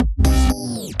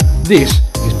This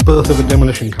is Birth of a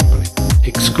Demolition Company,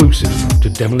 exclusive to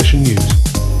Demolition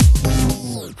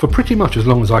News. For pretty much as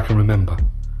long as I can remember,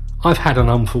 I've had an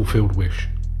unfulfilled wish.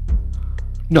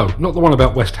 No, not the one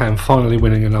about West Ham finally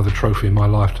winning another trophy in my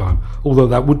lifetime, although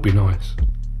that would be nice.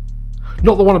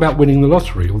 Not the one about winning the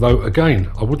lottery, although again,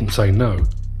 I wouldn't say no.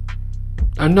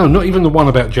 And no, not even the one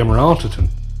about Gemma Arterton.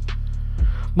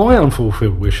 My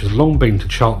unfulfilled wish has long been to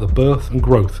chart the birth and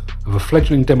growth of a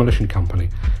fledgling demolition company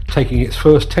taking its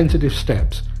first tentative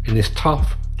steps in this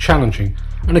tough, challenging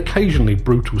and occasionally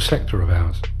brutal sector of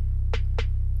ours.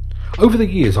 Over the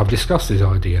years I've discussed this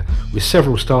idea with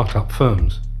several start-up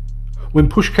firms. When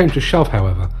push came to shove,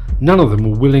 however, none of them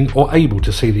were willing or able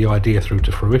to see the idea through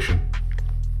to fruition.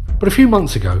 But a few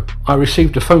months ago I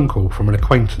received a phone call from an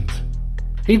acquaintance.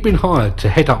 He'd been hired to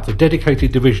head up the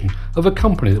dedicated division of a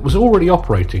company that was already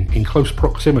operating in close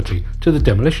proximity to the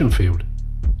demolition field.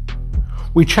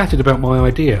 We chatted about my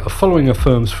idea of following a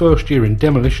firm's first year in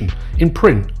demolition in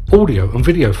print, audio and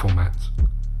video formats.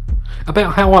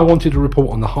 About how I wanted to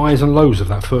report on the highs and lows of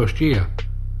that first year.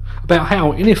 About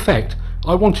how, in effect,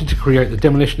 I wanted to create the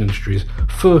demolition industry's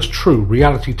first true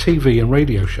reality TV and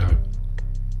radio show.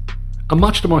 And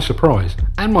much to my surprise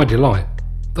and my delight,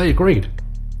 they agreed.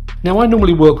 Now, I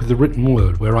normally work with the written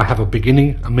word where I have a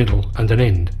beginning, a middle and an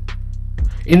end.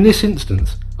 In this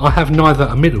instance, I have neither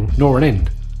a middle nor an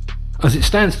end. As it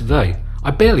stands today, I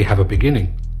barely have a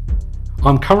beginning.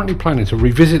 I'm currently planning to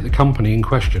revisit the company in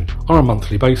question on a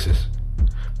monthly basis.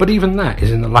 But even that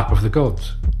is in the lap of the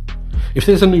gods. If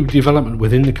there's a new development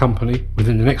within the company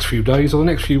within the next few days or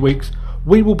the next few weeks,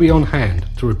 we will be on hand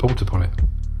to report upon it.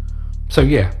 So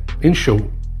yeah, in short,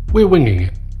 we're winging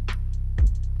it.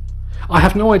 I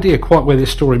have no idea quite where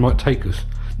this story might take us,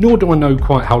 nor do I know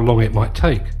quite how long it might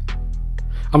take.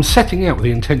 I'm setting out with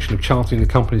the intention of charting the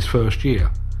company's first year,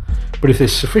 but if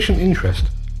there's sufficient interest,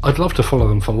 I'd love to follow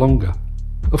them for longer.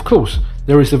 Of course,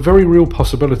 there is the very real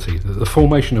possibility that the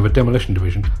formation of a demolition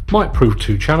division might prove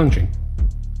too challenging.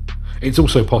 It's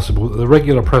also possible that the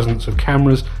regular presence of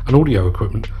cameras and audio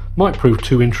equipment might prove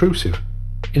too intrusive.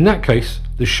 In that case,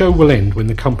 the show will end when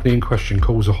the company in question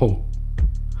calls a halt.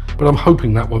 But I'm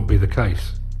hoping that won't be the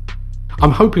case.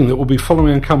 I'm hoping that we'll be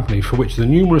following a company for which the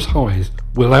numerous highs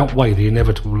will outweigh the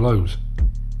inevitable lows.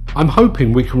 I'm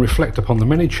hoping we can reflect upon the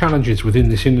many challenges within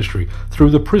this industry through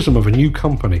the prism of a new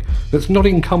company that's not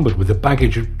encumbered with the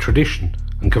baggage of tradition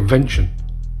and convention.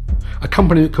 A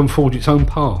company that can forge its own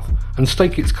path and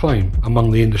stake its claim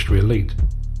among the industry elite.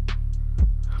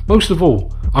 Most of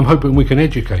all, I'm hoping we can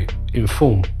educate,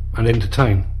 inform and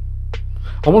entertain.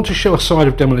 I want to show a side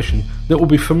of demolition that will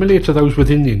be familiar to those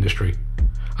within the industry,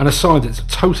 and a side that's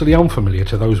totally unfamiliar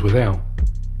to those without.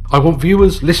 I want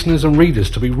viewers, listeners and readers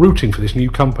to be rooting for this new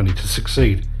company to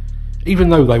succeed, even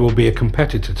though they will be a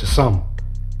competitor to some.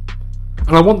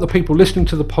 And I want the people listening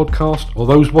to the podcast or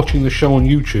those watching the show on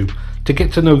YouTube to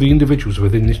get to know the individuals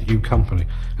within this new company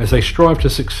as they strive to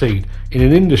succeed in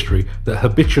an industry that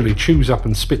habitually chews up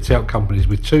and spits out companies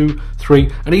with 2,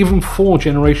 3 and even 4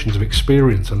 generations of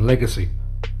experience and legacy.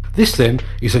 This then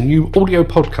is a new audio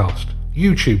podcast,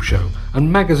 YouTube show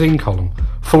and magazine column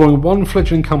following one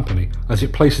fledgling company as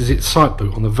it places its sight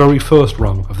boot on the very first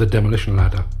rung of the demolition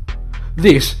ladder.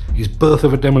 This is Birth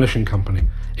of a Demolition Company,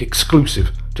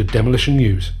 exclusive to Demolition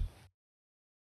News.